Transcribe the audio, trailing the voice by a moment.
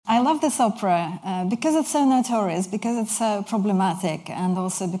I love this opera because it's so notorious, because it's so problematic, and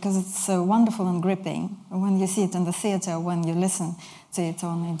also because it's so wonderful and gripping when you see it in the theatre, when you listen to it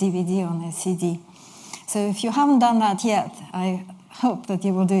on a DVD, on a CD. So if you haven't done that yet, I hope that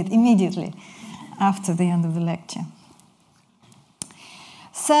you will do it immediately after the end of the lecture.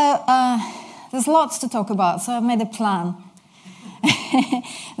 So there's lots to talk about, so I've made a plan.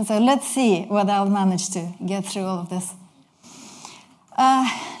 So let's see whether I'll manage to get through all of this.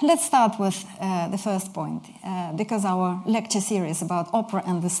 Let's start with the first point, because our lecture series is about opera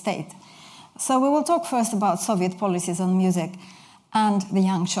and the state. So we will talk first about Soviet policies on music and the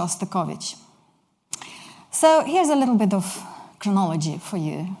young Shostakovich. So here's a little bit of chronology for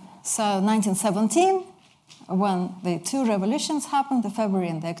you. So 1917, when the two revolutions happened, the February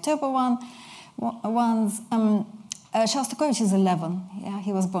and the October ones, Shostakovich is 11. Yeah,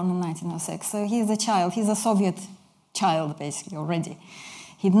 he was born in 1906. So he's a child. He's a Soviet child, basically, already.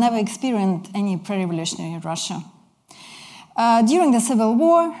 He'd never experienced any pre-revolutionary Russia. During the Civil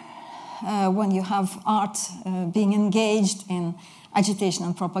War, when you have art being engaged in agitation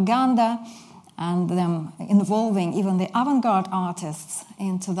and propaganda, and them involving even the avant-garde artists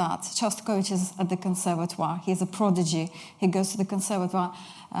into that. Shostakovich is at the Conservatoire. He's a prodigy. He goes to the Conservatoire,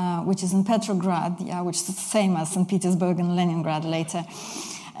 which is in Petrograd, which is the same as St. Petersburg and Leningrad later,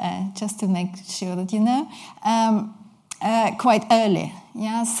 just to make sure that you know, quite early.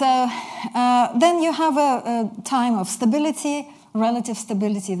 Yeah, so then you have a time of stability, relative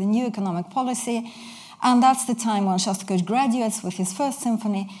stability, the new economic policy, and that's the time when Shostakovich graduates with his first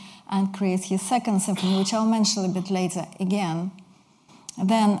symphony and creates his second symphony, which I'll mention a bit later again.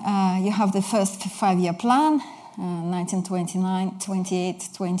 Then you have the first 5-year plan, 1929, 28,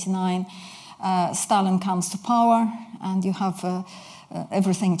 29. Stalin comes to power, and you have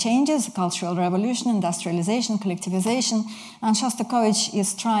everything changes, cultural revolution, industrialization, collectivization, and Shostakovich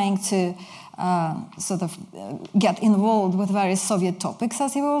is trying to sort of get involved with various Soviet topics,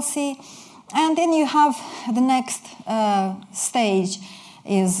 as you will see. And then you have the next stage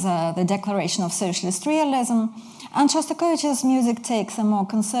is the declaration of socialist realism. And Shostakovich's music takes a more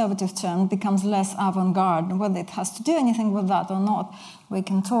conservative turn, becomes less avant-garde. Whether it has to do anything with that or not, we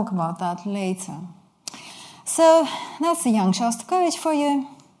can talk about that later. So that's the young Shostakovich for you.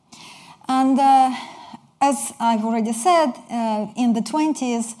 And as I've already said, in the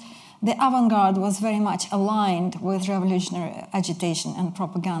 20s, the avant-garde was very much aligned with revolutionary agitation and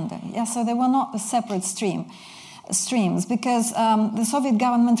propaganda. Yeah, so they were not a separate streams, because the Soviet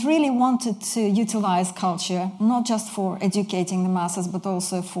government really wanted to utilize culture, not just for educating the masses, but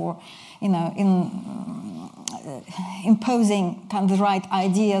also for, imposing kind of the right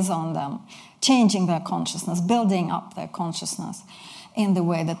ideas on them, changing their consciousness, building up their consciousness in the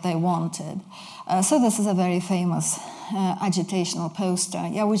way that they wanted. So this is a very famous agitational poster,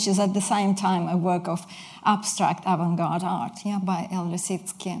 which is at the same time a work of abstract avant-garde art, by L.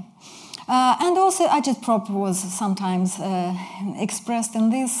 Lissitzky. And also agitprop was sometimes expressed in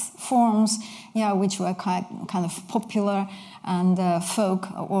these forms, which were kind of popular and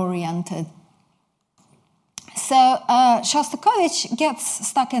folk-oriented. So Shostakovich gets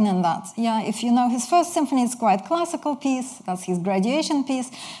stuck in that. If you know his first symphony, it's quite classical piece. That's his graduation piece.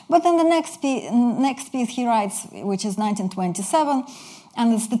 But then the next piece he writes, which is 1927,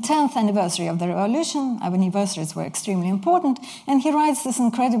 and it's the 10th anniversary of the revolution. Anniversaries were extremely important. And he writes this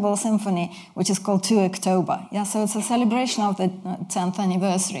incredible symphony, which is called 2 October. So it's a celebration of the 10th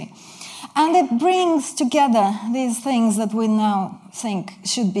anniversary. And it brings together these things that we now think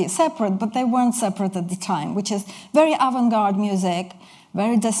should be separate, but they weren't separate at the time, which is very avant-garde music,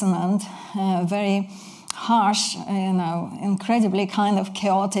 very dissonant, very harsh, incredibly kind of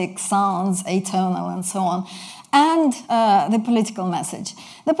chaotic sounds, atonal and so on, and the political message.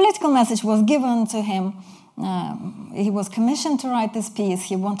 The political message was given to him. He was commissioned to write this piece.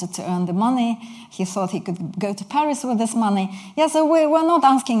 He wanted to earn the money. He thought he could go to Paris with this money. So we're not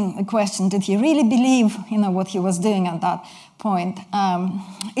asking a question, did he really believe, what he was doing at that point?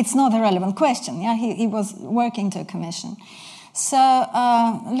 It's not a relevant question. He was working to a commission. So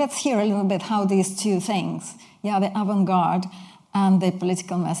let's hear a little bit how these two things, the avant-garde and the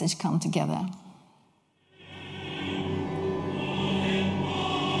political message come together.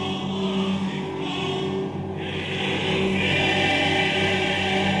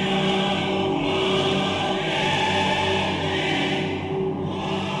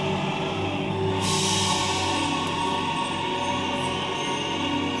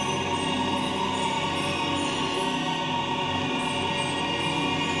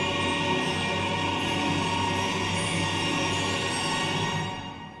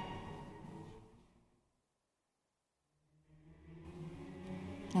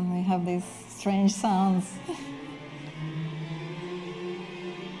 and we have these strange sounds.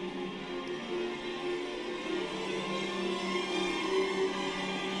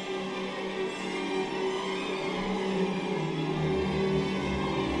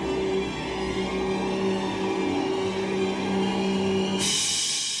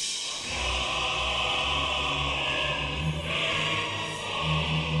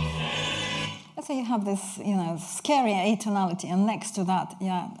 So you have this, scary atonality, and next to that,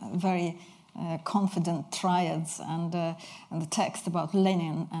 very confident triads and the text about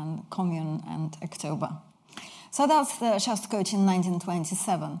Lenin and Commune and October. So that's the Shostakovich in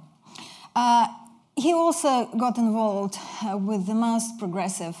 1927. He also got involved with the most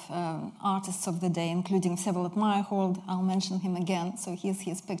progressive artists of the day, including Vsevolod Meyerhold. I'll mention him again. So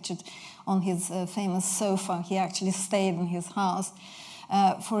he's pictured on his famous sofa. He actually stayed in his house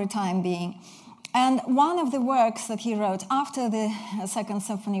for a time being. And one of the works that he wrote after the Second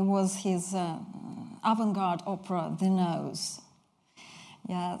Symphony was his avant-garde opera, The Nose.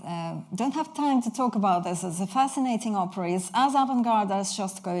 Don't have time to talk about this. It's a fascinating opera. It's as avant-garde as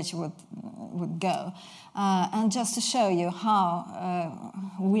Shostakovich would go. And just to show you how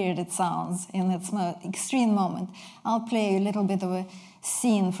weird it sounds in its extreme moment, I'll play you a little bit of a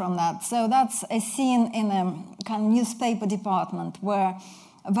scene from that. So that's a scene in a kind of newspaper department where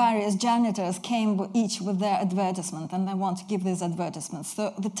various janitors came each with their advertisement, and they want to give these advertisements.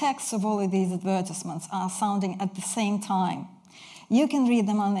 So the texts of all of these advertisements are sounding at the same time. You can read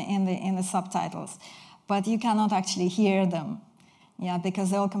them in the subtitles, but you cannot actually hear them, because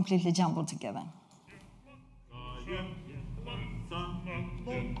they're all completely jumbled together.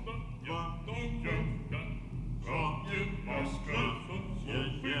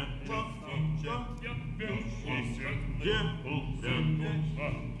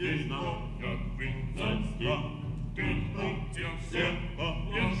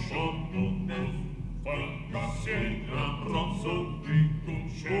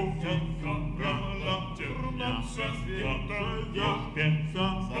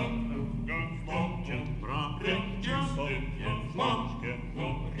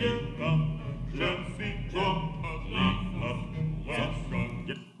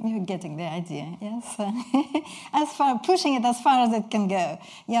 You're getting the idea, yes? Pushing it as far as it can go,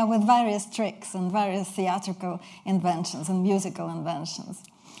 with various tricks and various theatrical inventions and musical inventions.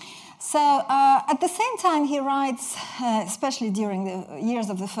 So at the same time, he writes, especially during the years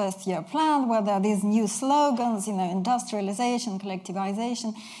of the first year plan, where there are these new slogans, industrialization,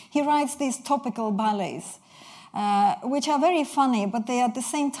 collectivization, he writes these topical ballets, which are very funny, but they at the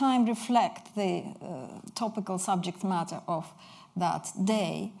same time reflect the topical subject matter of that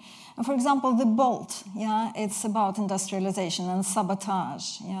day. And for example, The Bolt, it's about industrialization and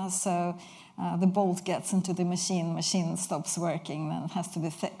sabotage. So the bolt gets into the machine stops working, then it has to be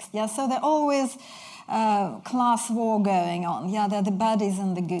fixed. So there are always class war going on. They're the baddies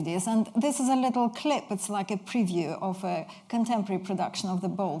and the goodies. And this is a little clip. It's like a preview of a contemporary production of The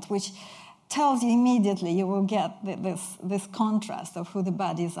Bolt, which tells you immediately you will get this contrast of who the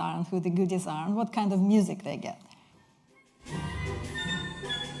baddies are and who the goodies are and what kind of music they get.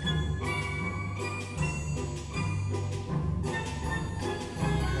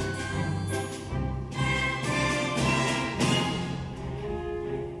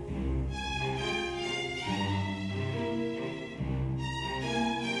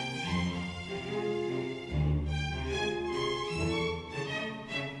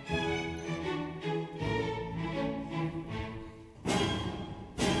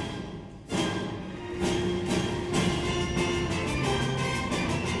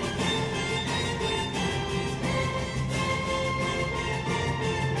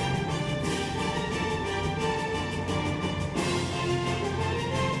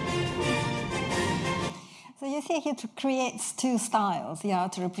 So you see he creates two styles,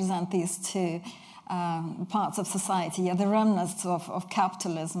 to represent these two parts of society. The remnants of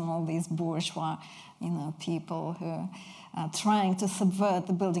capitalism, all these bourgeois, people who are trying to subvert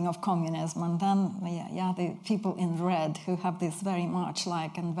the building of communism, and then the people in red who have this very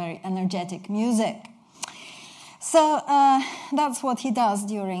march-like and very energetic music. So that's what he does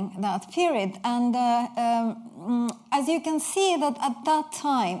during that period. And as you can see that at that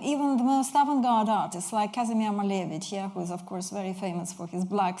time, even the most avant-garde artists like Kazimir Malevich, who is of course very famous for his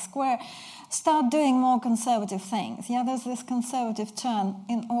Black Square, start doing more conservative things. There's this conservative turn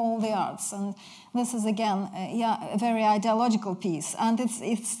in all the arts. And this is again, a very ideological piece. And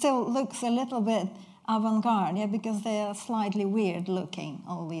it still looks a little bit avant-garde, because they are slightly weird looking,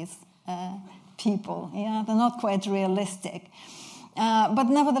 all these people. They're not quite realistic. But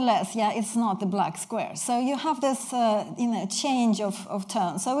nevertheless, yeah, it's not the black square. So you have this, change of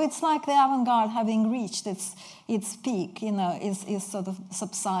tone. So it's like the avant-garde having reached its peak, is sort of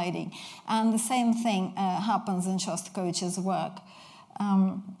subsiding. And the same thing happens in Shostakovich's work.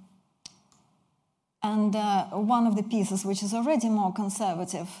 And one of the pieces, which is already more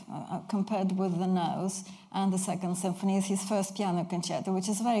conservative compared with the Nose and the Second Symphony, is his first piano concerto, which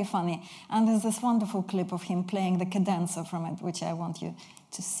is very funny. And there's this wonderful clip of him playing the cadenza from it, which I want you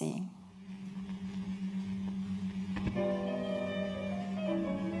to see.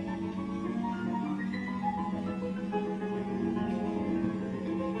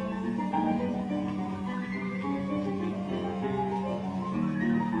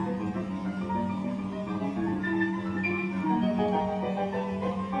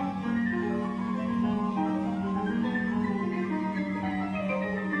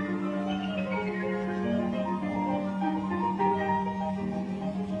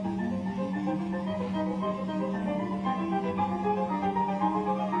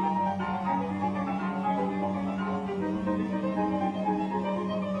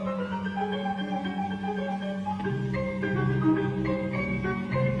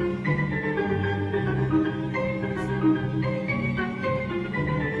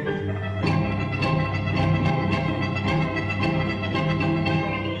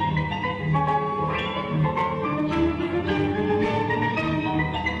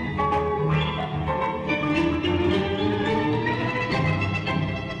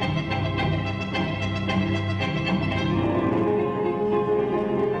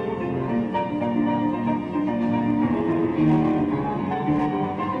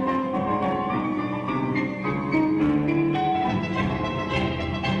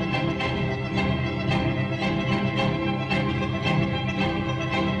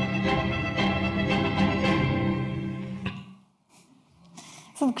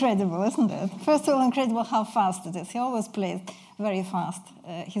 Incredible, isn't it? First of all, incredible how fast it is. He always plays very fast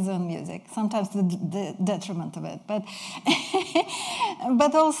his own music, sometimes the detriment of it. But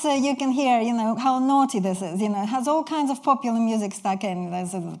but also you can hear, how naughty this is. It has all kinds of popular music stuck in.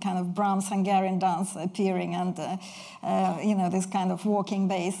 There's a kind of Brahms Hungarian dance appearing, and this kind of walking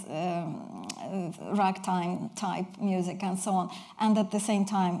bass, ragtime type music, and so on. And at the same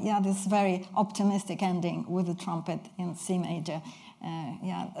time, this very optimistic ending with the trumpet in C major.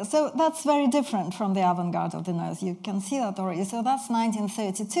 So that's very different from the avant-garde of the Nose. You can see that already. So that's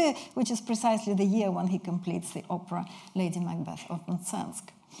 1932, which is precisely the year when he completes the opera Lady Macbeth of Mtsensk.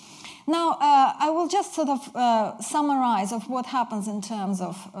 Now, I will just sort of summarize of what happens in terms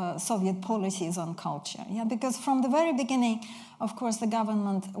of Soviet policies on culture. Because from the very beginning, of course, the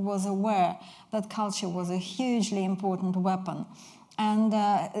government was aware that culture was a hugely important weapon, and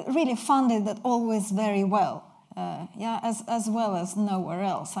really funded it always very well. As well as nowhere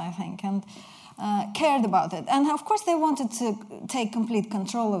else, I think, and cared about it. And of course they wanted to take complete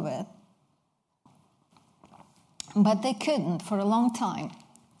control of it, but they couldn't for a long time.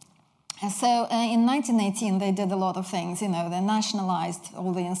 So in 1918 they did a lot of things, they nationalized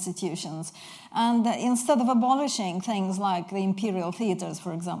all the institutions, and instead of abolishing things like the imperial theaters,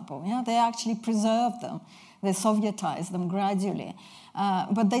 for example, they actually preserved them. They Sovietized them gradually.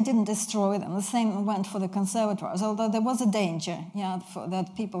 But they didn't destroy them. The same went for the conservatoires, although there was a danger, for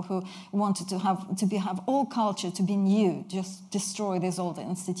that people who wanted to have all culture to be new, just destroy these old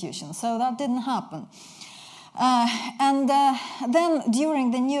institutions. So that didn't happen. And then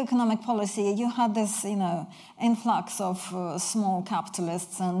during the new economic policy, you had this, influx of small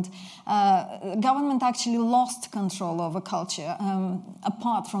capitalists, and government actually lost control over culture,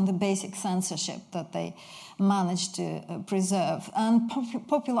 apart from the basic censorship that they managed to preserve. And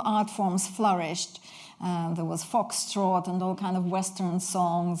popular art forms flourished. There was foxtrot and all kind of Western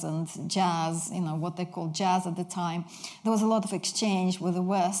songs and jazz, what they called jazz at the time. There was a lot of exchange with the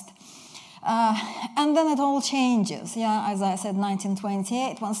West. And then it all changes, as I said,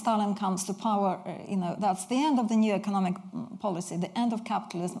 1928, when Stalin comes to power, that's the end of the new economic policy, the end of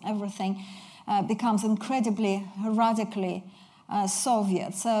capitalism. Everything becomes incredibly, radically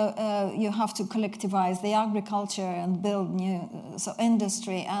Soviet. So you have to collectivize the agriculture and build new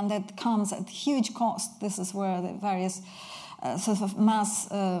industry, and it comes at huge cost. This is where the various sort of mass,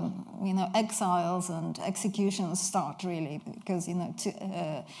 exiles and executions start, really, because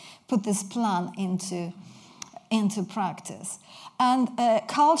to put this plan into practice. And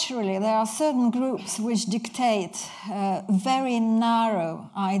culturally, there are certain groups which dictate a very narrow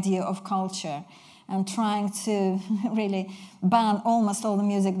idea of culture. and trying to really ban almost all the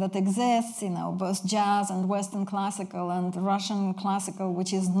music that exists, both jazz and Western classical and Russian classical,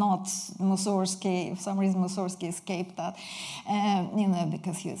 which is not Mussorgsky. For some reason, Mussorgsky escaped that,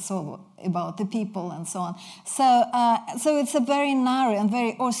 because he's all about the people and so on. So it's a very narrow and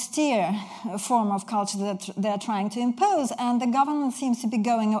very austere form of culture that they're trying to impose, and the government seems to be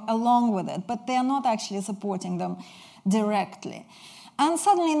going along with it, but they are not actually supporting them directly. And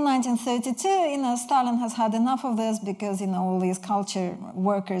suddenly in 1932, Stalin has had enough of this because, all these culture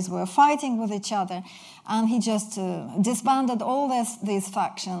workers were fighting with each other. And he just disbanded all these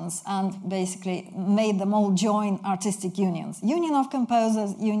factions and basically made them all join artistic unions. Union of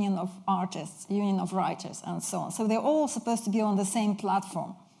composers, union of artists, union of writers, and so on. So they're all supposed to be on the same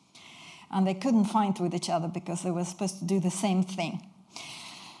platform. And they couldn't fight with each other because they were supposed to do the same thing.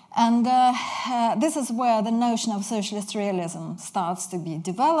 And this is where the notion of socialist realism starts to be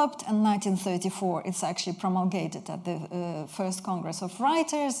developed. In 1934, it's actually promulgated at the First Congress of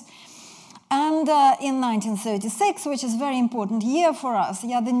Writers. And in 1936, which is a very important year for us,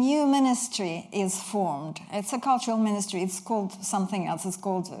 the new ministry is formed. It's a cultural ministry. It's called something else. It's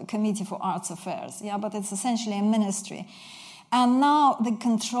called Committee for Arts Affairs. But it's essentially a ministry. And now the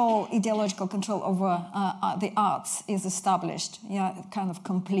ideological control over the arts is established, kind of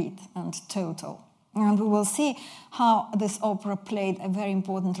complete and total. And we will see how this opera played a very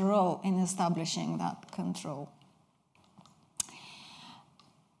important role in establishing that control.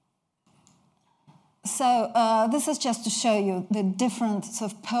 So this is just to show you the different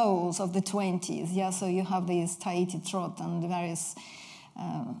sort of poles of the 20s. So you have these Tahiti Trot and various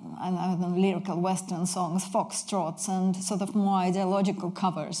lyrical Western songs, foxtrots, and sort of more ideological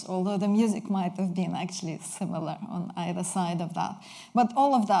covers, although the music might have been actually similar on either side of that. But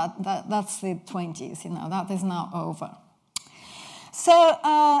all of that's the 20s, that is now over. So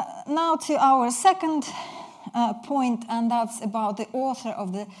now to our second point, and that's about the author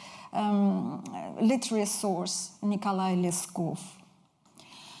of the literary source, Nikolai Leskov.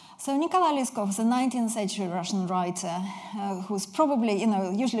 So Nikolai Leskov is a 19th century Russian writer who's probably,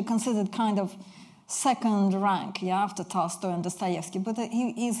 usually considered kind of second rank, after Tolstoy and Dostoevsky, but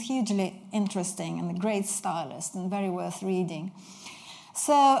he is hugely interesting and a great stylist and very worth reading.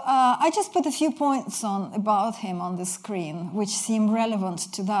 So I just put a few points about him on the screen, which seem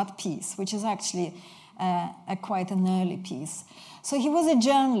relevant to that piece, which is actually quite an early piece. So he was a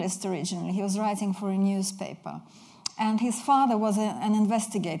journalist originally. He was writing for a newspaper. And his father was an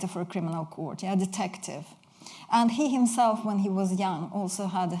investigator for a criminal court, a detective. And he himself, when he was young, also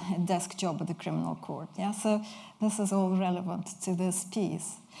had a desk job at the criminal court. So this is all relevant to this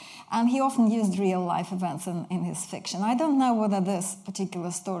piece. And he often used real-life events in his fiction. I don't know whether this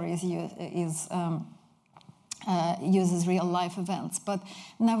particular story uses real-life events, but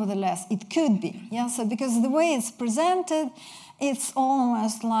nevertheless, it could be. So because the way it's presented, it's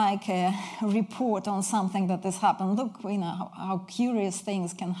almost like a report on something that has happened. Look, how curious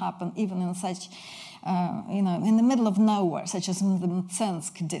things can happen even in such, in the middle of nowhere, such as in the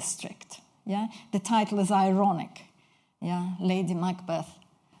Mtsensk district. The title is ironic. Lady Macbeth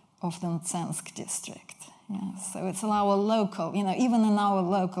of the Mtsensk district. So it's our local, even in our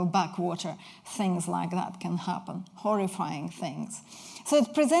local backwater, things like that can happen, horrifying things. So it's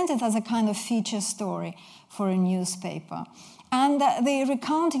presented as a kind of feature story for a newspaper. And the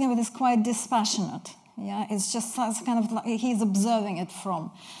recounting of it is quite dispassionate. It's just kind of like he's observing it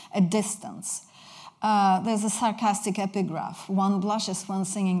from a distance. There's a sarcastic epigraph. One blushes when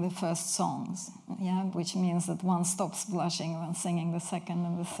singing the first songs, which means that one stops blushing when singing the second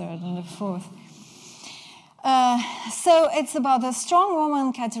and the third and the fourth. So it's about a strong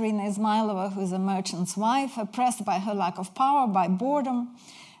woman, Katerina Izmailova, who's a merchant's wife, oppressed by her lack of power, by boredom.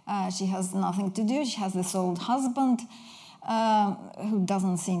 She has nothing to do. She has this old husband who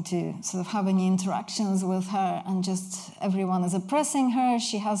doesn't seem to sort of have any interactions with her, and just everyone is oppressing her.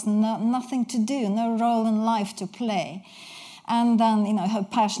 She has nothing to do, no role in life to play. And then, her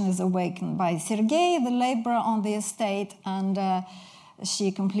passion is awakened by Sergei, the laborer on the estate, and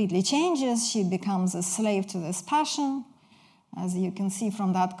she completely changes. She becomes a slave to this passion. As you can see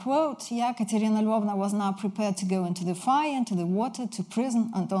from that quote, Katerina Lvovna was now prepared to go into the fire, into the water, to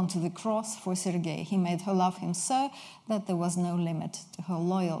prison, and onto the cross for Sergei. He made her love him so that there was no limit to her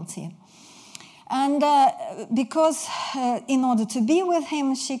loyalty. And because in order to be with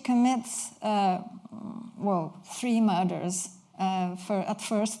him, she commits, 3 murders at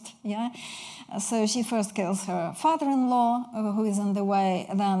first, So she first kills her father-in-law, who is in the way,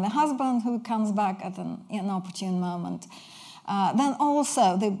 then the husband, who comes back at an inopportune moment, Then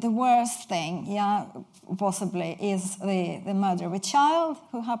also the worst thing, possibly, is the murder of a child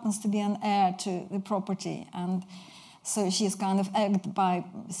who happens to be an heir to the property, and so she's kind of egged by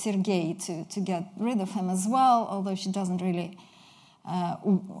Sergei to get rid of him as well, although she doesn't really,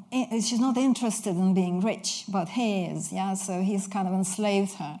 she's not interested in being rich, but he is, so he's kind of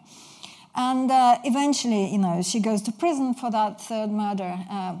enslaved her. And eventually, she goes to prison for that third murder.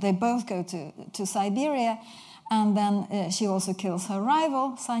 They both go to Siberia. And then she also kills her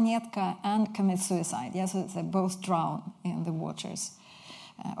rival, Sanetka, and commits suicide. So they both drown in the waters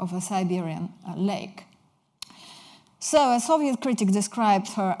of a Siberian lake. So a Soviet critic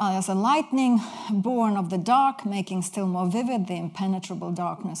described her as a lightning born of the dark, making still more vivid the impenetrable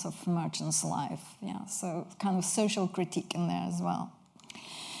darkness of merchant's life. So kind of social critique in there as well.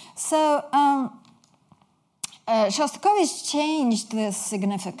 So Shostakovich changed this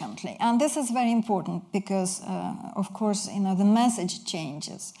significantly, and this is very important because, of course, the message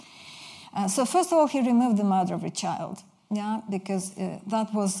changes. So first of all, he removed the murder of a child, because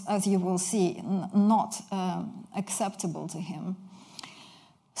that was, as you will see, not acceptable to him.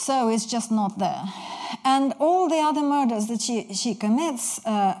 So it's just not there. And all the other murders that she commits,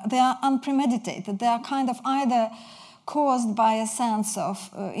 they are unpremeditated. They are kind of either caused by a sense of,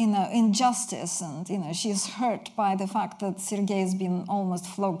 injustice, and, she's hurt by the fact that Sergei has been almost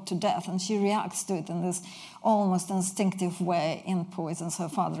flogged to death, and she reacts to it in this almost instinctive way and poisons her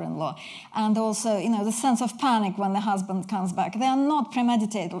father-in-law. And also, the sense of panic when the husband comes back. They are not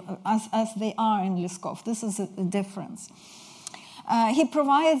premeditated as they are in Leskov. This is a difference. He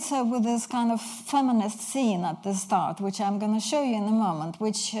provides her with this kind of feminist scene at the start, which I'm going to show you in a moment,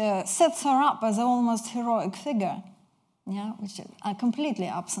 which sets her up as an almost heroic figure. Which are completely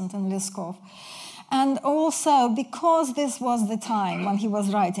absent in Leskov. And also, because this was the time when he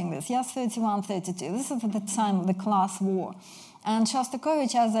was writing this, 31, 32, this is the time of the class war. And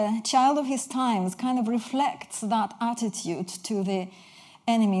Shostakovich, as a child of his times, kind of reflects that attitude to the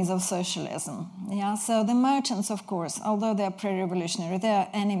enemies of socialism. So the merchants, of course, although they are pre-revolutionary, they are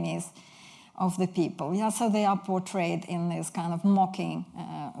enemies of the people. So they are portrayed in this kind of mocking,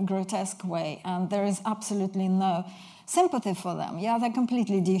 grotesque way, and there is absolutely no sympathy for them. They're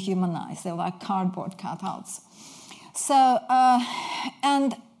completely dehumanized. They're like cardboard cutouts. So,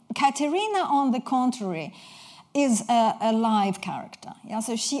 and Katerina, on the contrary, is a live character.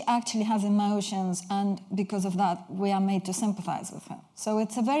 So she actually has emotions, and because of that, we are made to sympathize with her. So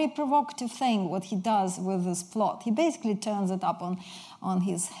it's a very provocative thing what he does with this plot. He basically turns it up on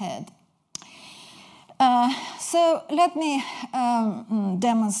his head. So let me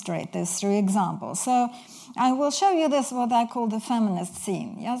demonstrate this through examples. So I will show you this, what I call the feminist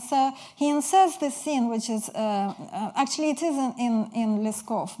scene. So he inserts this scene, which is actually it is in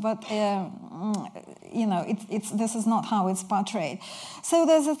Leskov, but this is not how it's portrayed. So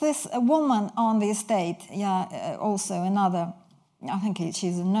there's this woman on the estate, also another, I think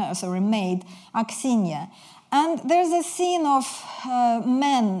she's a nurse or a maid, Aksiniya. And there's a scene of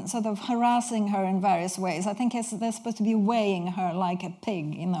men sort of harassing her in various ways. I think they're supposed to be weighing her like a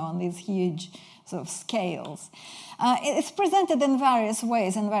pig, on these huge sort of scales. It's presented in various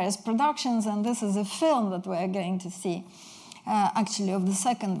ways in various productions, and this is a film that we're going to see, actually, of the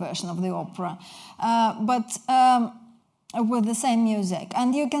second version of the opera, but with the same music.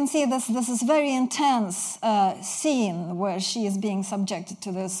 And you can see this is very intense scene where she is being subjected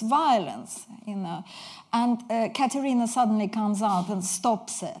to this violence, and Katerina suddenly comes out and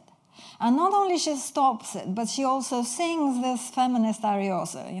stops it. And not only she stops it, but she also sings this feminist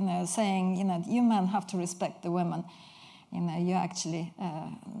arioso, saying, you men have to respect the women. You actually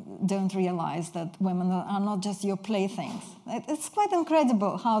don't realize that women are not just your playthings. It's quite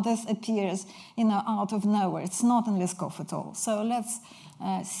incredible how this appears, out of nowhere. It's not in Leskov at all. So let's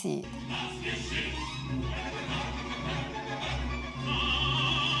see.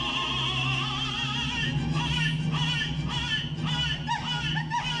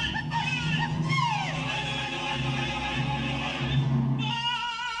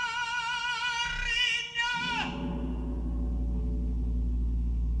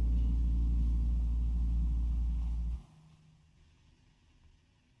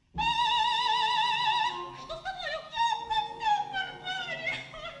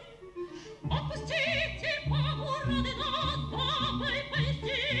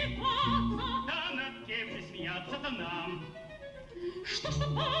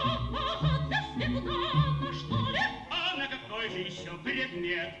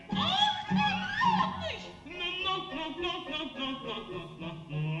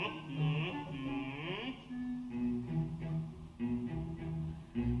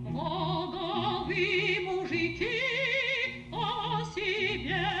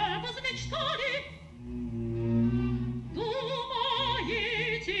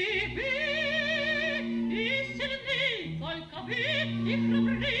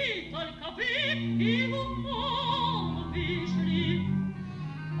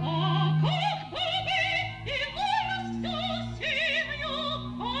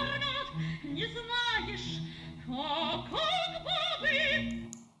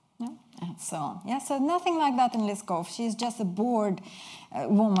 so on. Yeah, so nothing like that in Liskov. She's just a bored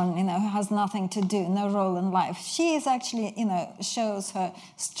woman, who has nothing to do, no role in life. She is actually, shows her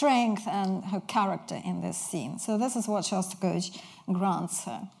strength and her character in this scene. So this is what Shostakovich grants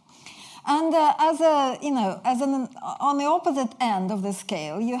her. And on the opposite end of the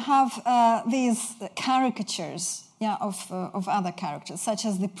scale, you have these caricatures, of other characters, such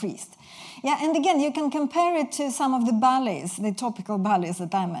as the priest. Yeah, and again, you can compare it to some of the ballets, the topical ballets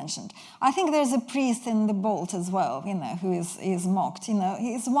that I mentioned. I think there's a priest in The Bolt as well, who is mocked.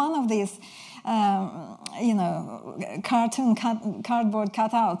 He's one of these, cartoon cardboard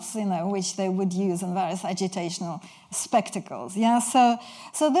cutouts, which they would use in various agitational spectacles. Yeah, so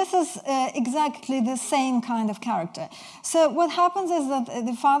this is exactly the same kind of character. So what happens is that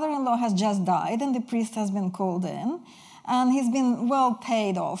the father-in-law has just died, and the priest has been called in. And he's been well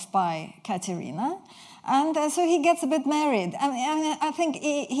paid off by Katerina. And so he gets a bit married. I think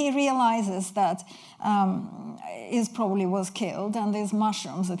he realizes that he probably was killed, and these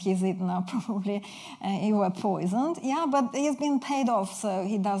mushrooms that he's eaten are probably he were poisoned. Yeah, but he's been paid off, so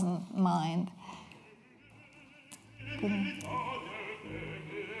he doesn't mind.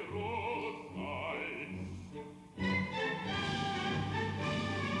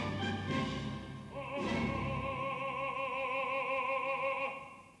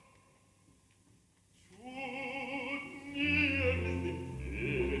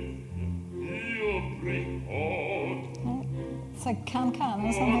 It's like can-can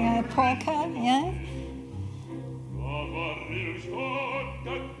or something like a polka, yeah?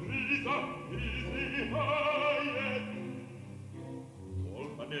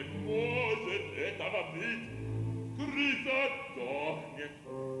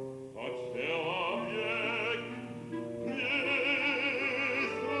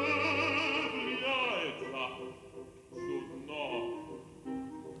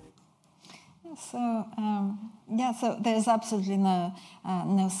 So there's absolutely no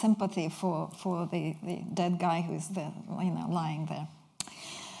sympathy for the dead guy who's there, lying there.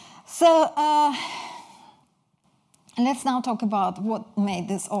 So let's now talk about what made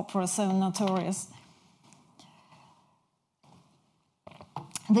this opera so notorious.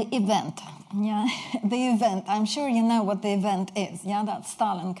 The event, yeah, the event. I'm sure you know what the event is. Yeah, that's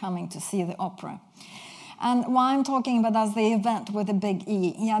Stalin coming to see the opera. And why I'm talking about as the event with a big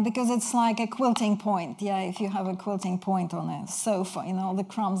E, yeah, because it's like a quilting point, yeah, if you have a quilting point on a sofa, all the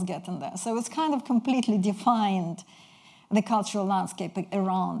crumbs get in there. So it's kind of completely defined the cultural landscape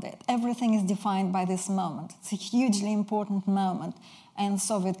around it. Everything is defined by this moment. It's a hugely important moment in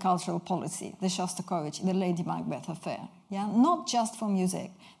Soviet cultural policy, the Shostakovich, the Lady Macbeth affair, yeah, not just for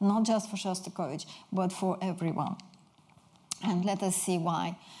music, not just for Shostakovich, but for everyone. And let us see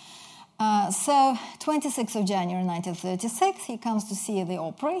why. So 26th of January 1936, he comes to see the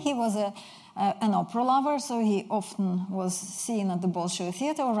opera. He was an opera lover, so he often was seen at the Bolshoi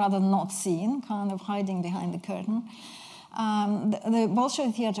Theatre, or rather not seen, kind of hiding behind the curtain. The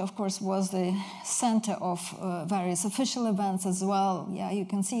Bolshoi Theatre, of course, was the center of various official events as well. Yeah, you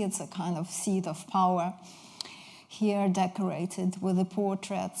can see it's a kind of seat of power here, decorated with the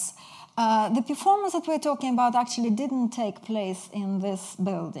portraits. The performance that we're talking about actually didn't take place in this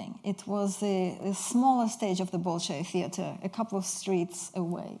building. It was the smaller stage of the Bolshoi Theatre, a couple of streets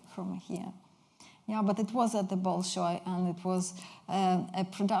away from here. Yeah, but it was at the Bolshoi, and it was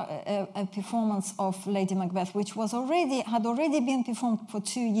a performance of Lady Macbeth, which had already been performed for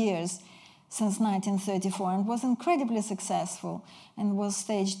 2 years since 1934, and was incredibly successful, and was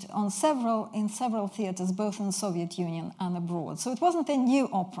staged in several theatres, both in the Soviet Union and abroad. So it wasn't a new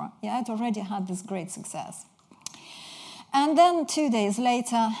opera. Yeah, it already had this great success. And then 2 days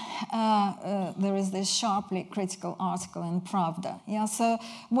later, there is this sharply critical article in Pravda. Yeah, so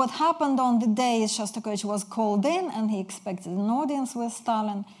what happened on the day Shostakovich was called in, and he expected an audience with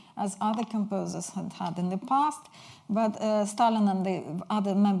Stalin, as other composers had in the past. But Stalin and the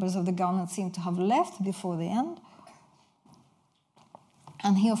other members of the government seemed to have left before the end.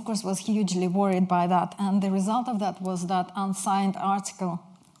 And he, of course, was hugely worried by that. And the result of that was that unsigned article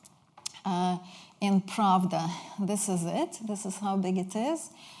in Pravda. This is it. This is how big it is.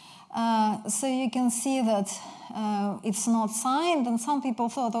 So you can see that it's not signed. And some people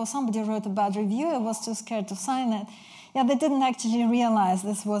thought, oh, somebody wrote a bad review. I was too scared to sign it. Yeah, they didn't actually realize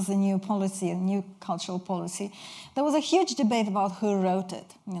this was a new policy, a new cultural policy. There was a huge debate about who wrote it.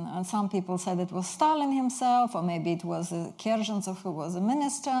 And some people said it was Stalin himself, or maybe it was Kerzhentsev, who was a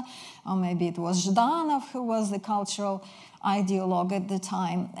minister, or maybe it was Zhdanov, who was the cultural ideologue at the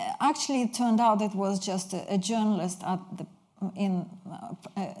time. Actually, it turned out it was just a journalist at in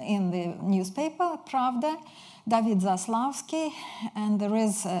the newspaper, Pravda, David Zaslavsky, and there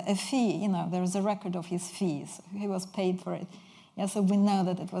is a fee, there is a record of his fees. He was paid for it. Yeah, so we know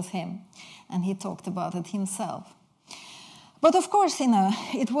that it was him, and he talked about it himself. But of course,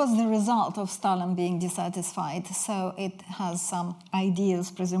 it was the result of Stalin being dissatisfied, so it has some ideas,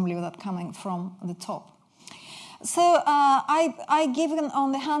 presumably, that coming from the top. So I given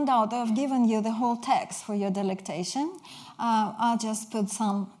on the handout, I've given you the whole text for your delectation. I'll just put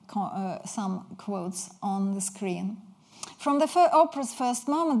some quotes on the screen. From the opera's first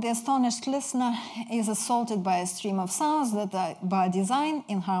moment, the astonished listener is assaulted by a stream of sounds that are by design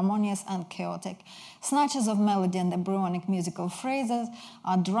inharmonious and chaotic. Snatches of melody and embryonic musical phrases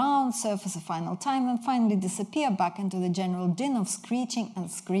are drowned, surface a final time, and finally disappear back into the general din of screeching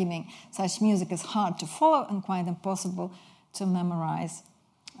and screaming. Such music is hard to follow and quite impossible to memorize.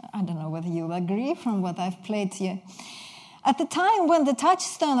 I don't know whether you'll agree from what I've played here. At the time when the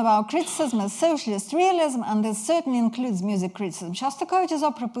touchstone of our criticism is socialist realism, and this certainly includes music criticism, Shostakovich's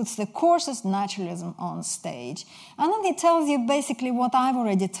opera puts the coarsest naturalism on stage. And then he tells you basically what I've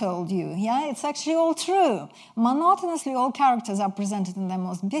already told you. Yeah, it's actually all true. Monotonously, all characters are presented in their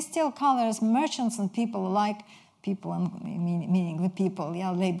most bestial colors, merchants and people alike. People, meaning the people,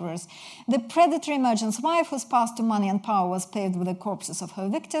 laborers. The predatory merchant's wife, whose path to money and power was paved with the corpses of her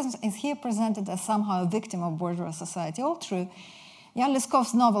victims, is here presented as somehow a victim of bourgeois society. All true.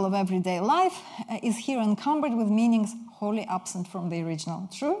 Leskov's novel of everyday life is here encumbered with meanings wholly absent from the original.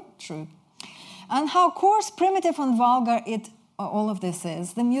 True? True. And how coarse, primitive, and vulgar all of this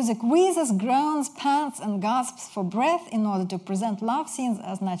is. The music wheezes, groans, pants, and gasps for breath in order to present love scenes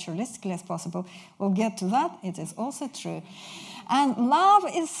as naturalistically as possible. We'll get to that. It is also true. And love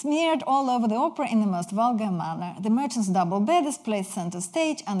is smeared all over the opera in the most vulgar manner. The merchant's double bed is placed center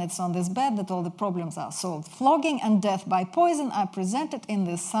stage, and it's on this bed that all the problems are solved. Flogging and death by poison are presented in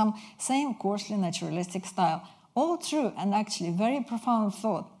this same coarsely naturalistic style. All true, and actually very profound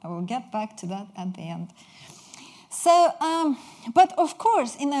thought. I will get back to that at the end. So, but of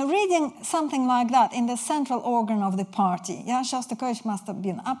course, in a reading something like that in the central organ of the party, Shostakovich must have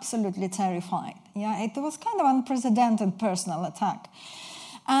been absolutely terrified. It was kind of an unprecedented personal attack.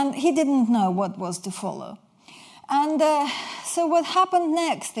 And he didn't know what was to follow. And so what happened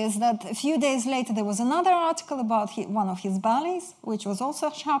next is that a few days later there was another article about one of his ballets, which was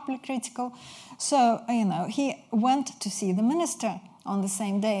also sharply critical. So, he went to see the minister on the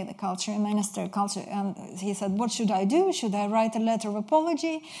same day, the culture minister, and he said, what should I do? Should I write a letter of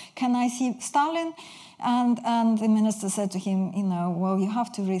apology? Can I see Stalin? And the minister said to him, well, you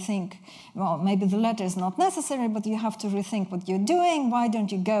have to rethink, well, maybe the letter is not necessary, but you have to rethink what you're doing. Why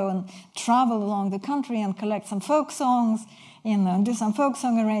don't you go and travel along the country and collect some folk songs, do some folk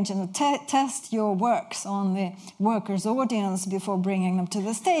song arrangement, test your works on the workers' audience before bringing them to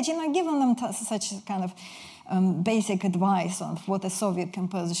the stage, giving them such kind of basic advice on what a Soviet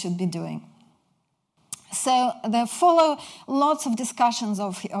composer should be doing. So there follow lots of discussions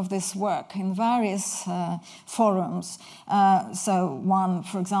of this work in various forums. So one,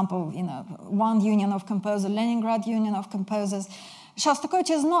 for example, one union of composers, Leningrad Union of Composers. Shostakovich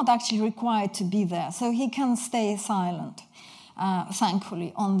is not actually required to be there, so he can stay silent,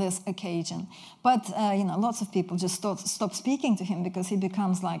 thankfully, on this occasion. But, lots of people just stop speaking to him because he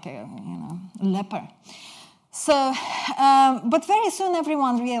becomes like a, leper. So, but very soon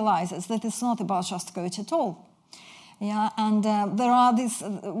everyone realizes that it's not about Shostakovich at all. And there are these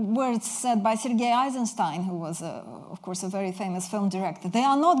words said by Sergei Eisenstein, who was, of course, a very famous film director. They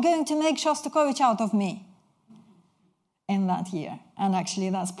are not going to make Shostakovich out of me in that year. And actually,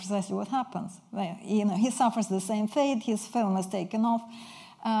 that's precisely what happens. He suffers the same fate. His film is taken off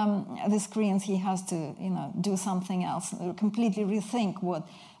the screens. He has to, do something else, completely rethink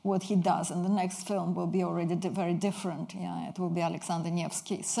what he does, and the next film will be already very different. It will be Alexander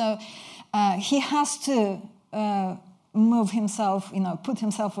Nevsky. So he has to move himself, put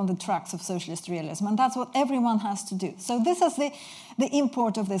himself on the tracks of socialist realism, and that's what everyone has to do. So this is the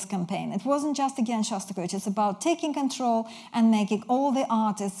import of this campaign. It wasn't just against Shostakovich, it's about taking control and making all the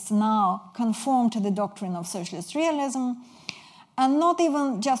artists now conform to the doctrine of socialist realism, and not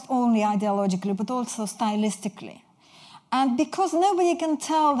even just only ideologically, but also stylistically. And because nobody can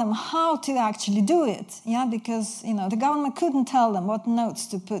tell them how to actually do it, because the government couldn't tell them what notes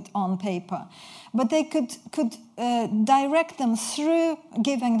to put on paper, but they could direct them through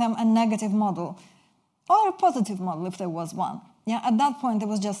giving them a negative model or a positive model if there was one. At that point there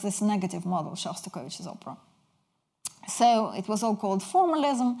was just this negative model, Shostakovich's opera. So it was all called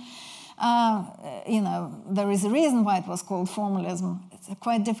formalism. There is a reason why it was called formalism. It's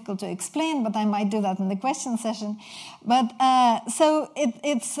quite difficult to explain, but I might do that in the question session. But so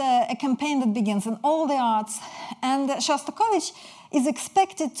it's a campaign that begins in all the arts, and Shostakovich is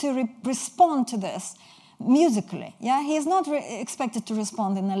expected to respond to this musically. Yeah, he is not expected to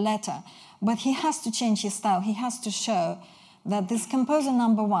respond in a letter, but he has to change his style. He has to show that this composer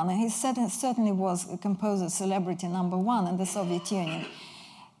number one, and he certainly was a composer celebrity number one in the Soviet Union,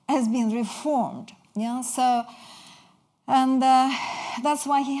 has been reformed. Yeah, so, and that's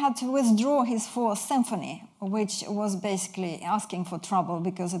why he had to withdraw his Fourth Symphony, which was basically asking for trouble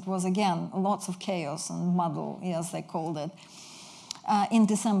because it was, again, lots of chaos and muddle, as they called it, in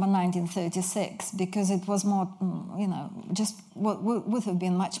December 1936, because it was more, just would have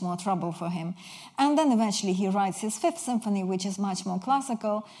been much more trouble for him. And then eventually he writes his Fifth Symphony, which is much more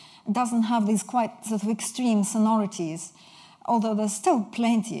classical, doesn't have these quite sort of extreme sonorities, although there's still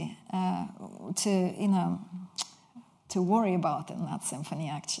plenty to worry about in that symphony,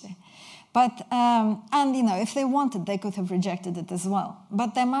 actually. But, if they wanted, they could have rejected it as well.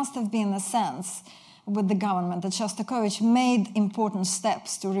 But there must have been a sense with the government that Shostakovich made important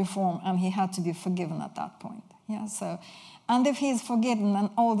steps to reform, and he had to be forgiven at that point. Yeah, so, and if he is forgiven, then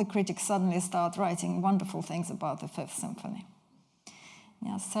all the critics suddenly start writing wonderful things about the Fifth Symphony.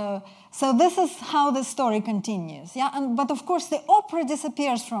 Yeah, so this is how the story continues. Yeah, but of course the opera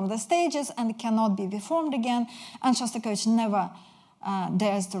disappears from the stages and cannot be performed again, and Shostakovich never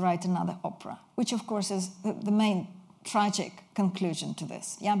dares to write another opera, which of course is the main tragic conclusion to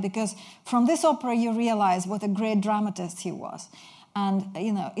this. Yeah, because from this opera you realize what a great dramatist he was, and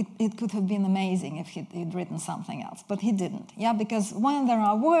it could have been amazing if he'd written something else, but he didn't. Yeah, because when there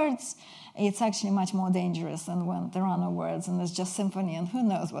are words, it's actually much more dangerous than when there are no words and there's just symphony and who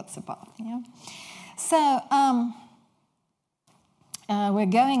knows what's about. Yeah, so we're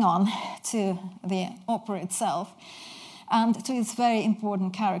going on to the opera itself and to its very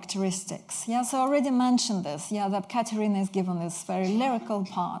important characteristics. Yeah, so I already mentioned this, that Katerina is given this very lyrical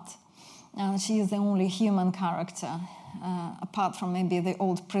part, and she is the only human character, apart from maybe the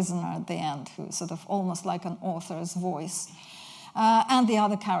old prisoner at the end, who's sort of almost like an author's voice. And the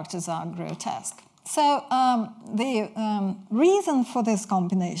other characters are grotesque. So the reason for this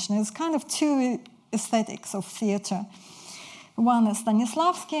combination is kind of two aesthetics of theatre. One is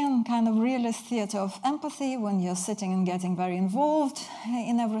Stanislavskian, kind of realist theatre of empathy, when you're sitting and getting very involved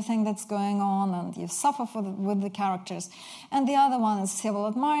in everything that's going on and you suffer with the characters. And the other one is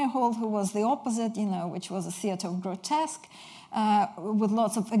Vsevolod Meyerhold, who was the opposite, which was a theatre of grotesque, with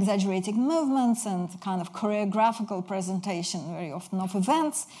lots of exaggerated movements and kind of choreographical presentation, very often of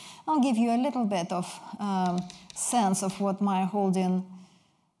events. I'll give you a little bit of sense of what Meyerholdian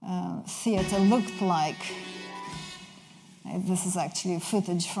theatre looked like. This is actually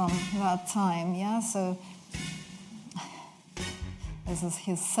footage from that time, so this is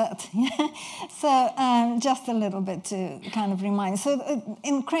his set. So just a little bit to kind of remind. So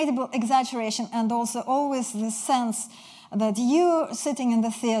incredible exaggeration, and also always the sense that you sitting in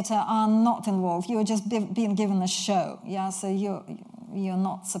the theatre are not involved. You're just being given a show. So you're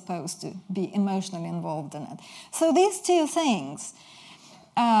not supposed to be emotionally involved in it. So these two things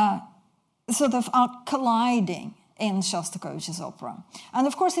sort of are colliding in Shostakovich's opera. And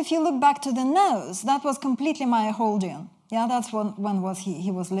of course, if you look back to the nose, that was completely Meyerholdian. That's when he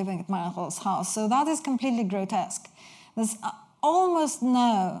was living at Meyerhold's house. So that is completely grotesque. There's almost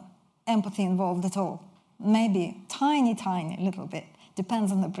no empathy involved at all. Maybe tiny little bit.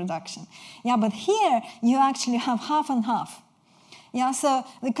 Depends on the production. But here you actually have half and half. So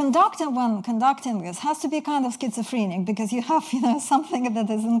the conductor, when conducting this, has to be kind of schizophrenic, because you have, something that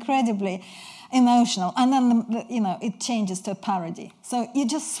is incredibly emotional, and then it changes to a parody. So you're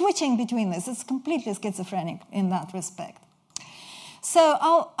just switching between this. It's completely schizophrenic in that respect. So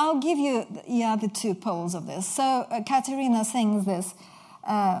I'll give you the two poles of this. So Katerina sings this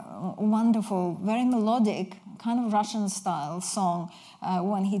wonderful, very melodic, kind of Russian-style song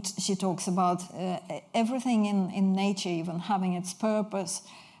when she talks about everything in nature, even having its purpose.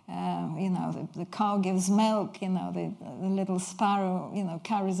 The cow gives milk, the little sparrow,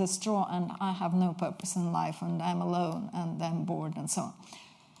 carries a straw, and I have no purpose in life, and I'm alone, and I'm bored, and so on.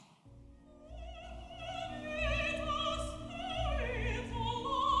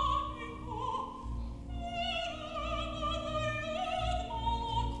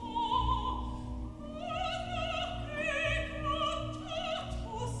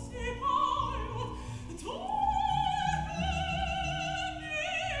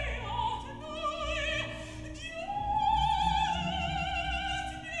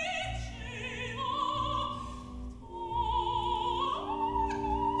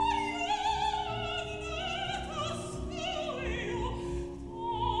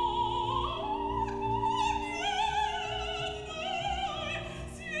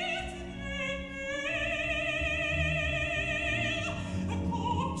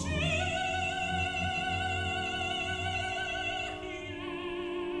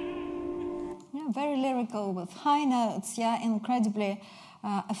 very lyrical with high notes, yeah, incredibly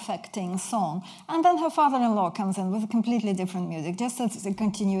affecting song. And then her father-in-law comes in with a completely different music, just as a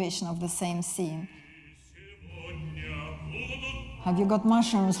continuation of the same scene. Have you got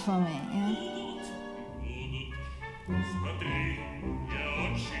mushrooms for me? Yeah?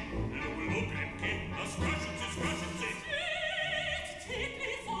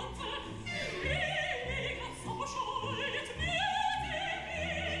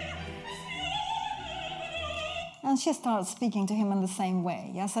 And she starts speaking to him in the same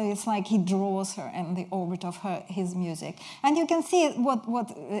way. Yeah, so it's like he draws her in the orbit of his music, and you can see what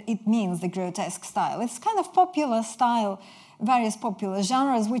it means. The grotesque style. It's kind of popular style, various popular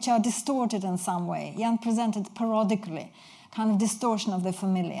genres which are distorted in some way, yeah, and presented parodically, kind of distortion of the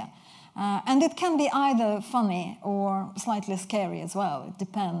familiar. And it can be either funny or slightly scary as well. It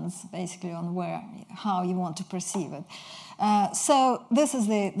depends basically on how you want to perceive it. So this is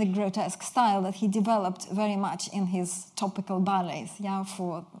the grotesque style that he developed very much in his topical ballets, yeah,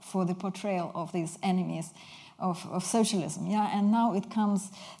 for the portrayal of these enemies of socialism, yeah, and now it comes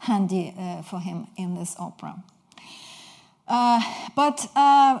handy for him in this opera. But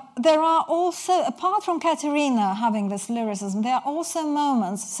there are also, apart from Katerina having this lyricism, there are also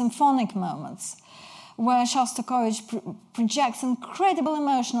moments, symphonic moments, where Shostakovich projects incredible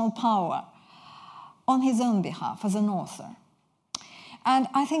emotional power on his own behalf as an author. And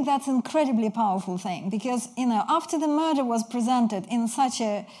I think that's an incredibly powerful thing, because, you know, after the murder was presented in such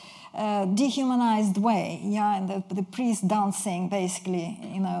a dehumanized way, yeah, and the priest dancing basically,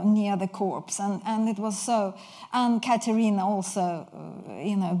 you know, near the corpse, and it was so, and Katerina also,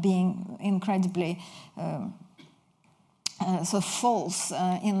 you know, being incredibly so false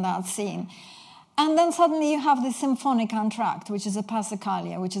in that scene. And then suddenly you have the symphonic entr'acte, which is a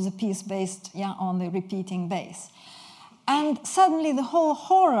Passacaglia, which is a piece based, yeah, on the repeating bass. And suddenly the whole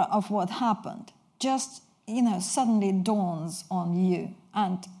horror of what happened just, you know, suddenly dawns on you,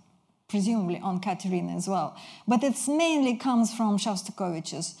 and presumably on Katerina as well. But it mainly comes from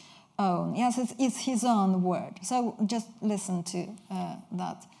Shostakovich's own. Yes, it's his own word. So just listen to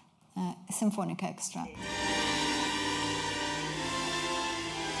that symphonic extract.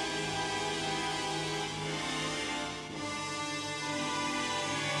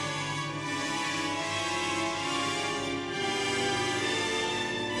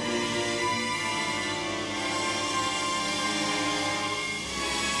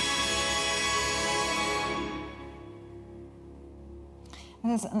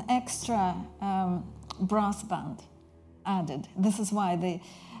 There's an extra brass band added. This is why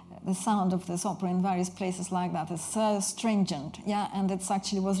the sound of this opera in various places like that is so stringent, yeah, and it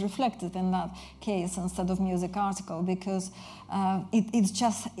actually was reflected in that case instead of music article, because it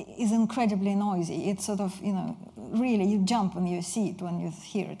just is incredibly noisy. It's sort of, you know, really you jump in your seat when you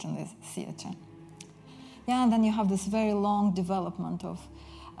hear it in the theatre. Yeah, and then you have this very long development of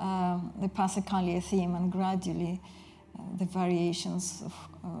the Passacaglia theme, and gradually the variations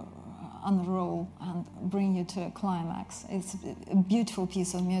unroll and bring you to a climax. It's a beautiful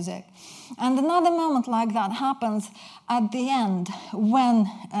piece of music. And another moment like that happens at the end, when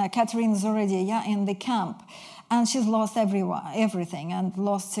Katerina is already, yeah, in the camp, and she's lost everything, and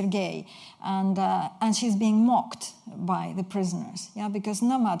lost Sergei, and she's being mocked by the prisoners, yeah, because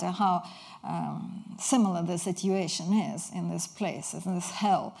no matter how similar the situation is in this place, in this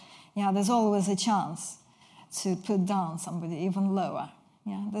hell, yeah, there's always a chance to put down somebody even lower.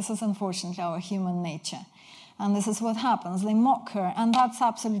 Yeah, this is unfortunately our human nature. And this is what happens. They mock her, and that's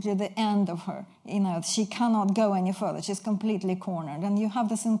absolutely the end of her. You know, she cannot go any further. She's completely cornered. And you have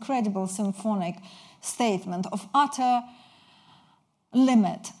this incredible symphonic statement of utter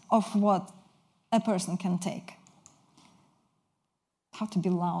limit of what a person can take. Have to be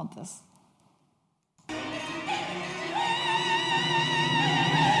loud, this.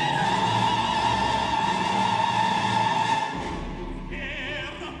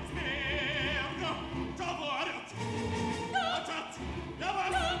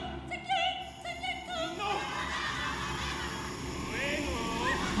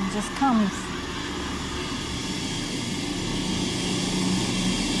 Just comes.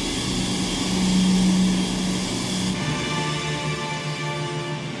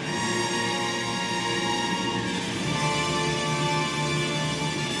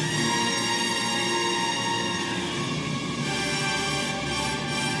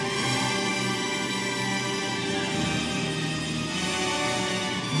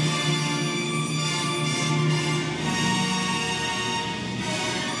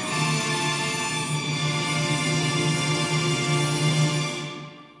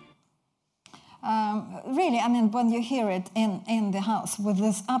 really, I mean, when you hear it in the house with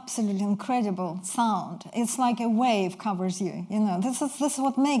this absolutely incredible sound, it's like a wave covers you. You know, this is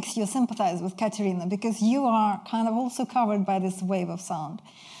what makes you sympathize with Katerina, because you are kind of also covered by this wave of sound.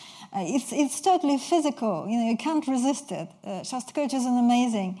 It's totally physical. You know, you can't resist it. Shostakovich is an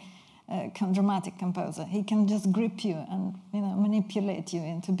amazing dramatic composer. He can just grip you and, you know, manipulate you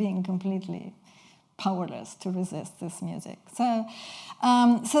into being completely powerless to resist this music. So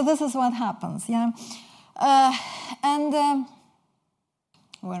this is what happens, yeah.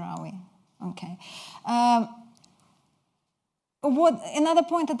 Where are we? Okay. Another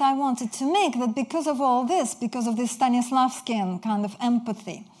point that I wanted to make, that because of all this, because of this Stanislavskian kind of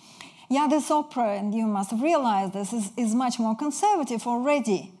empathy, yeah, this opera, and you must have realized this, is much more conservative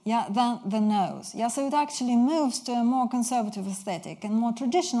already, yeah, than the Nose. Yeah, so it actually moves to a more conservative aesthetic and more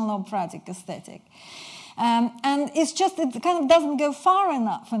traditional operatic aesthetic. And it's just, it kind of doesn't go far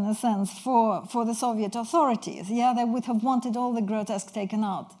enough, in a sense, for the Soviet authorities. Yeah, they would have wanted all the grotesque taken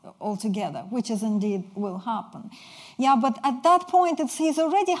out altogether, which is indeed will happen. Yeah, but at that point, he's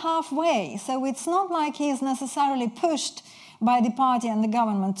already halfway, so it's not like he is necessarily pushed by the party and the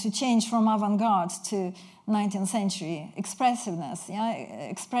government to change from avant-garde to 19th century expressiveness, yeah,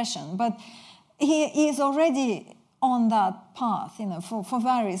 expression. But he is already on that path, you know, for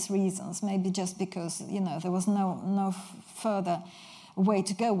various reasons. Maybe just because, you know, there was no further way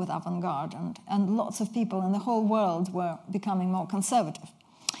to go with avant-garde, and lots of people in the whole world were becoming more conservative.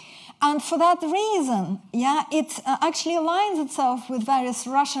 And for that reason, yeah, it actually aligns itself with various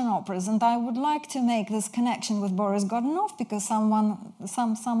Russian operas. And I would like to make this connection with Boris Godunov, because some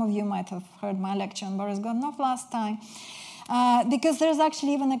of you might have heard my lecture on Boris Godunov last time, because there's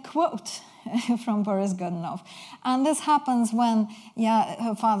actually even a quote from Boris Godunov. And this happens when, yeah,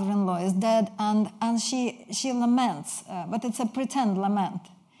 her father-in-law is dead, and she laments, but it's a pretend lament.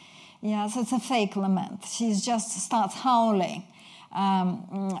 Yeah, so it's a fake lament. She just starts howling.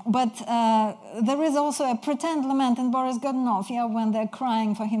 But there is also a pretend lament in Boris Godunov, yeah, when they're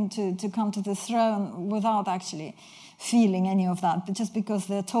crying for him to come to the throne without actually feeling any of that, but just because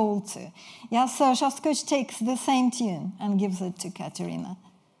they're told to. Yeah, so Shostakovich takes the same tune and gives it to Katerina.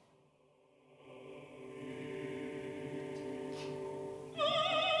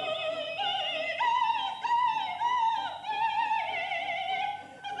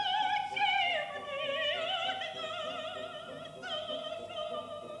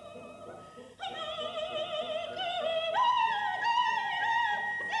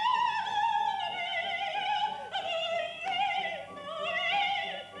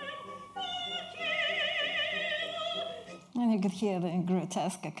 And you could hear the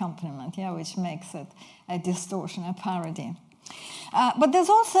grotesque accompaniment, yeah, which makes it a distortion, a parody. But there's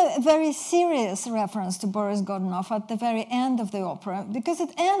also a very serious reference to Boris Godunov at the very end of the opera, because it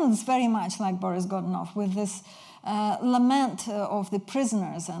ends very much like Boris Godunov, with this lament of the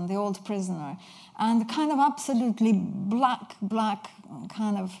prisoners and the old prisoner, and kind of absolutely black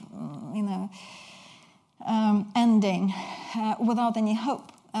kind of, you know, ending without any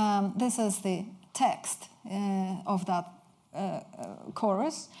hope. This is the text of that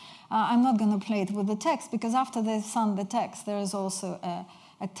chorus. I'm not going to play it with the text, because after they've sung the text, there is also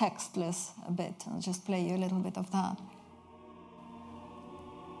a textless bit. I'll just play you a little bit of that.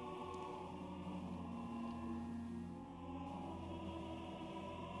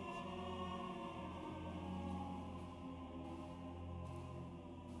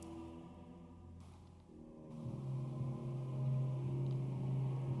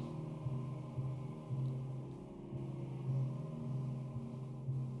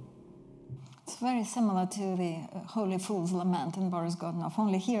 Very similar to the Holy Fool's Lament in Boris Godunov,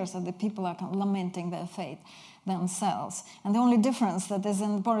 only here so the people are lamenting their fate themselves. And the only difference that is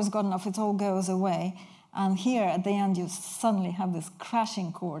in Boris Godunov, it all goes away, and here at the end you suddenly have this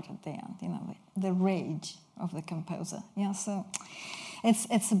crashing chord at the end, you know, the rage of the composer. Yeah, so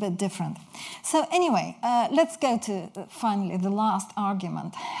it's a bit different. So anyway, let's go to finally the last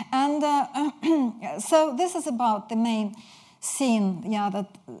argument. And so this is about the main scene, yeah, that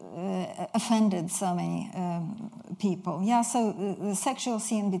offended so many people. Yeah, so the sexual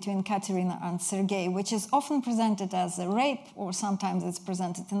scene between Katerina and Sergei, which is often presented as a rape, or sometimes it's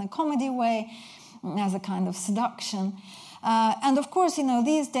presented in a comedy way, as a kind of seduction. And of course, you know,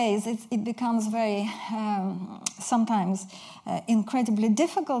 these days it becomes very, sometimes incredibly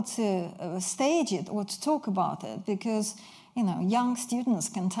difficult to stage it or to talk about it, because, you know, young students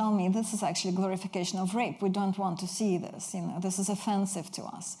can tell me this is actually glorification of rape. We don't want to see this. You know, this is offensive to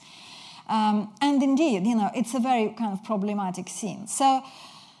us. And indeed, you know, it's a very kind of problematic scene. So,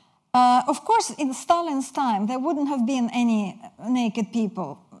 of course, in Stalin's time, there wouldn't have been any naked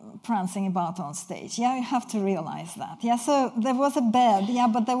people prancing about on stage. Yeah, you have to realize that. Yeah, so there was a bed, yeah,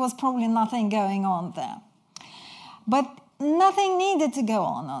 but there was probably nothing going on there. But nothing needed to go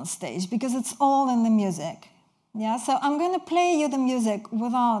on stage because it's all in the music. Yeah, so I'm going to play you the music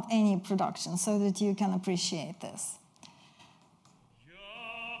without any production so that you can appreciate this.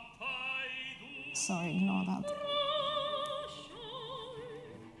 Sorry, ignore that.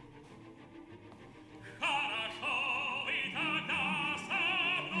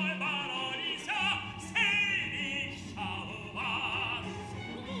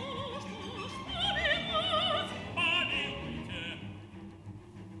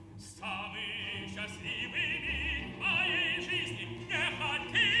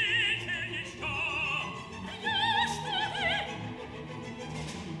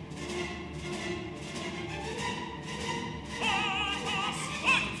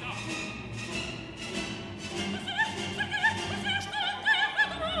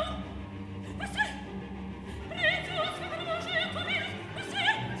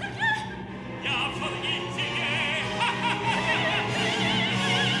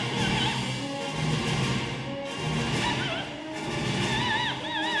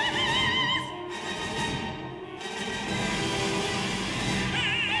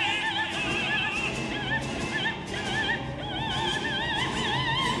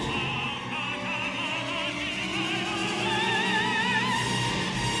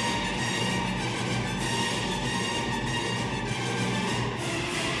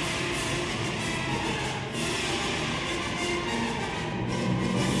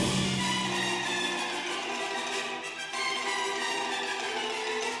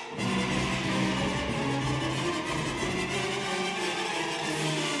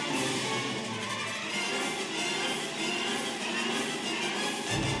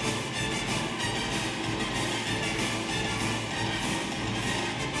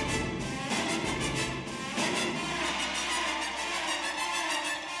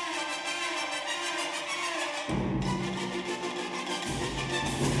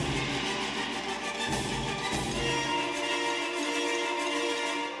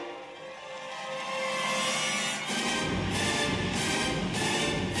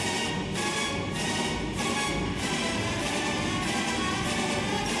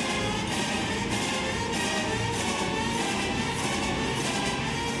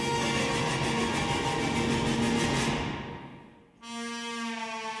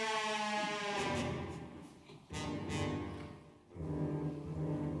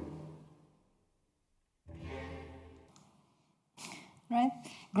 Right?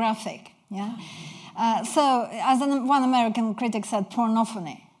 Graphic, yeah? So, as one American critic said,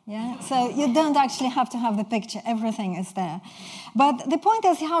 pornophony, yeah? So you don't actually have to have the picture, everything is there. But the point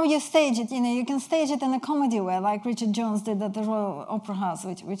is how you stage it, you can stage it in a comedy way, like Richard Jones did at the Royal Opera House,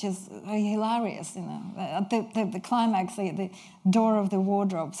 which is hilarious, At the climax, the door of the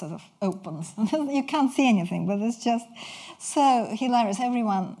wardrobe sort of opens. You can't see anything, but it's just so hilarious.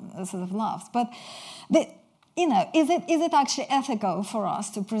 Everyone sort of laughs. But is it actually ethical for us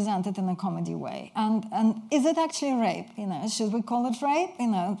to present it in a comedy way? And is it actually rape? Should we call it rape?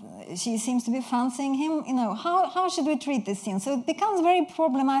 She seems to be fancying him. How should we treat this scene? So it becomes very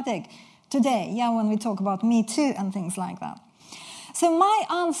problematic today, when we talk about Me Too and things like that. So my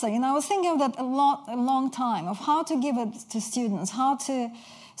answer, I was thinking of that a long time, of how to give it to students, how to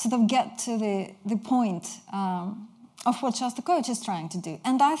sort of get to the point of what Shostakovich is trying to do.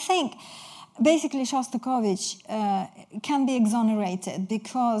 And I think basically, Shostakovich can be exonerated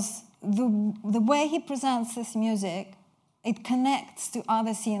because the way he presents this music, it connects to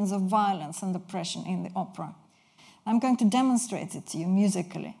other scenes of violence and oppression in the opera. I'm going to demonstrate it to you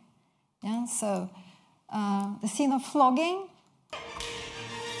musically. Yeah, so the scene of flogging.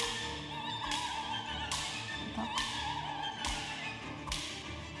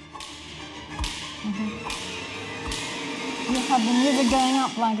 You have the music going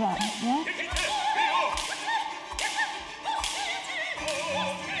up like that, yeah?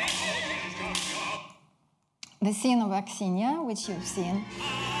 The scene of Aksinia, which you've seen.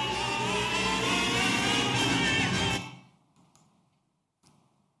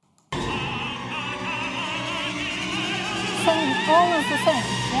 Almost the same,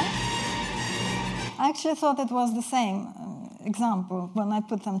 yeah? I actually thought it was the same example when I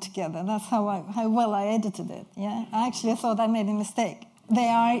put them together. That's how well I edited it, yeah? I actually thought I made a mistake. They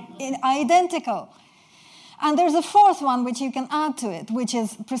are identical. And there's a fourth one which you can add to it, which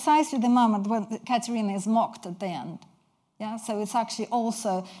is precisely the moment when Katerina is mocked at the end. Yeah, so it's actually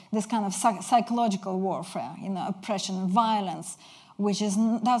also this kind of psychological warfare, oppression and violence which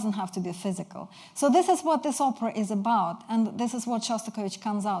doesn't have to be physical. So this is what this opera is about, and this is what Shostakovich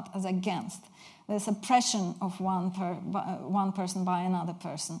comes out as against. This oppression of one person by another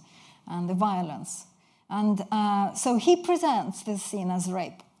person, and the violence. And so he presents this scene as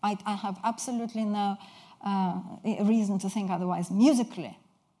rape. I have absolutely no reason to think otherwise musically,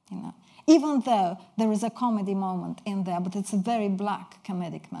 even though there is a comedy moment in there, but it's a very black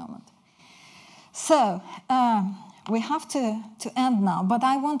comedic moment. So we have to end now, but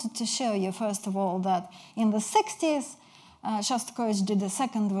I wanted to show you, first of all, that in the 60s, Shostakovich did a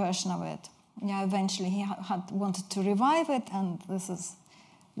second version of it. Yeah, eventually he had wanted to revive it, and this is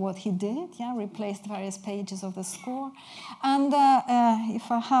what he did, replaced various pages of the score. And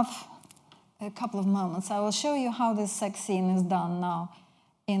if I have a couple of moments, I will show you how this sex scene is done now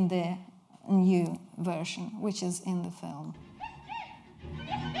in the new version, which is in the film.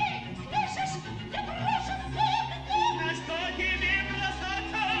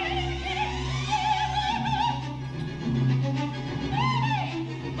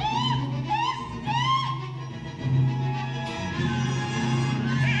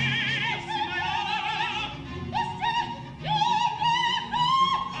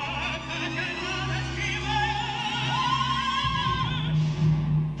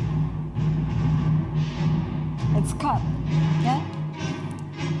 It's cut,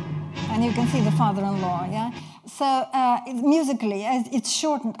 and you can see the father-in-law, So musically, it's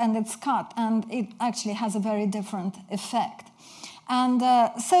shortened and it's cut, and it actually has a very different effect. And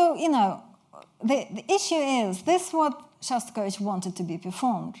so, the issue is, this is what Shostakovich wanted to be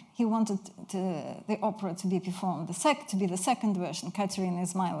performed. He wanted the opera to be performed, to be the second version, Katerina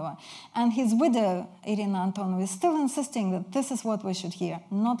Izmailova. And his widow, Irina Antonova, is still insisting that this is what we should hear,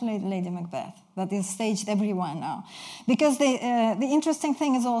 not Lady Macbeth, that is staged everywhere now. Because the interesting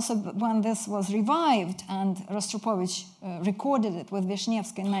thing is also, when this was revived and Rostropovich recorded it with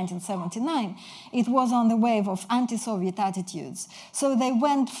Vishnevsky in 1979, it was on the wave of anti-Soviet attitudes. So they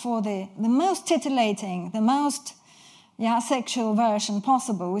went for the most titillating, the most sexual version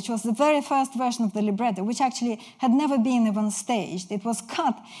possible, which was the very first version of the libretto, which actually had never been even staged. It was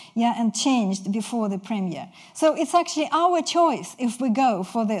cut and changed before the premiere. So it's actually our choice if we go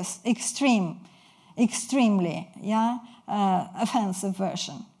for this extremely offensive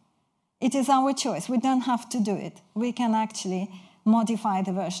version. It is our choice. We don't have to do it. We can actually modify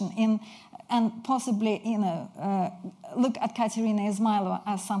the version and possibly, look at Katerina Izmailova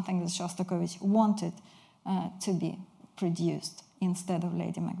as something that Shostakovich wanted to be produced instead of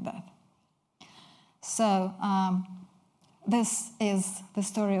Lady Macbeth. So this is the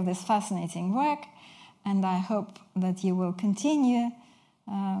story of this fascinating work, and I hope that you will continue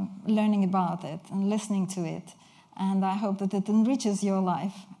learning about it and listening to it, and I hope that it enriches your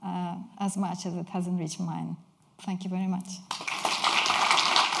life as much as it has enriched mine. Thank you very much.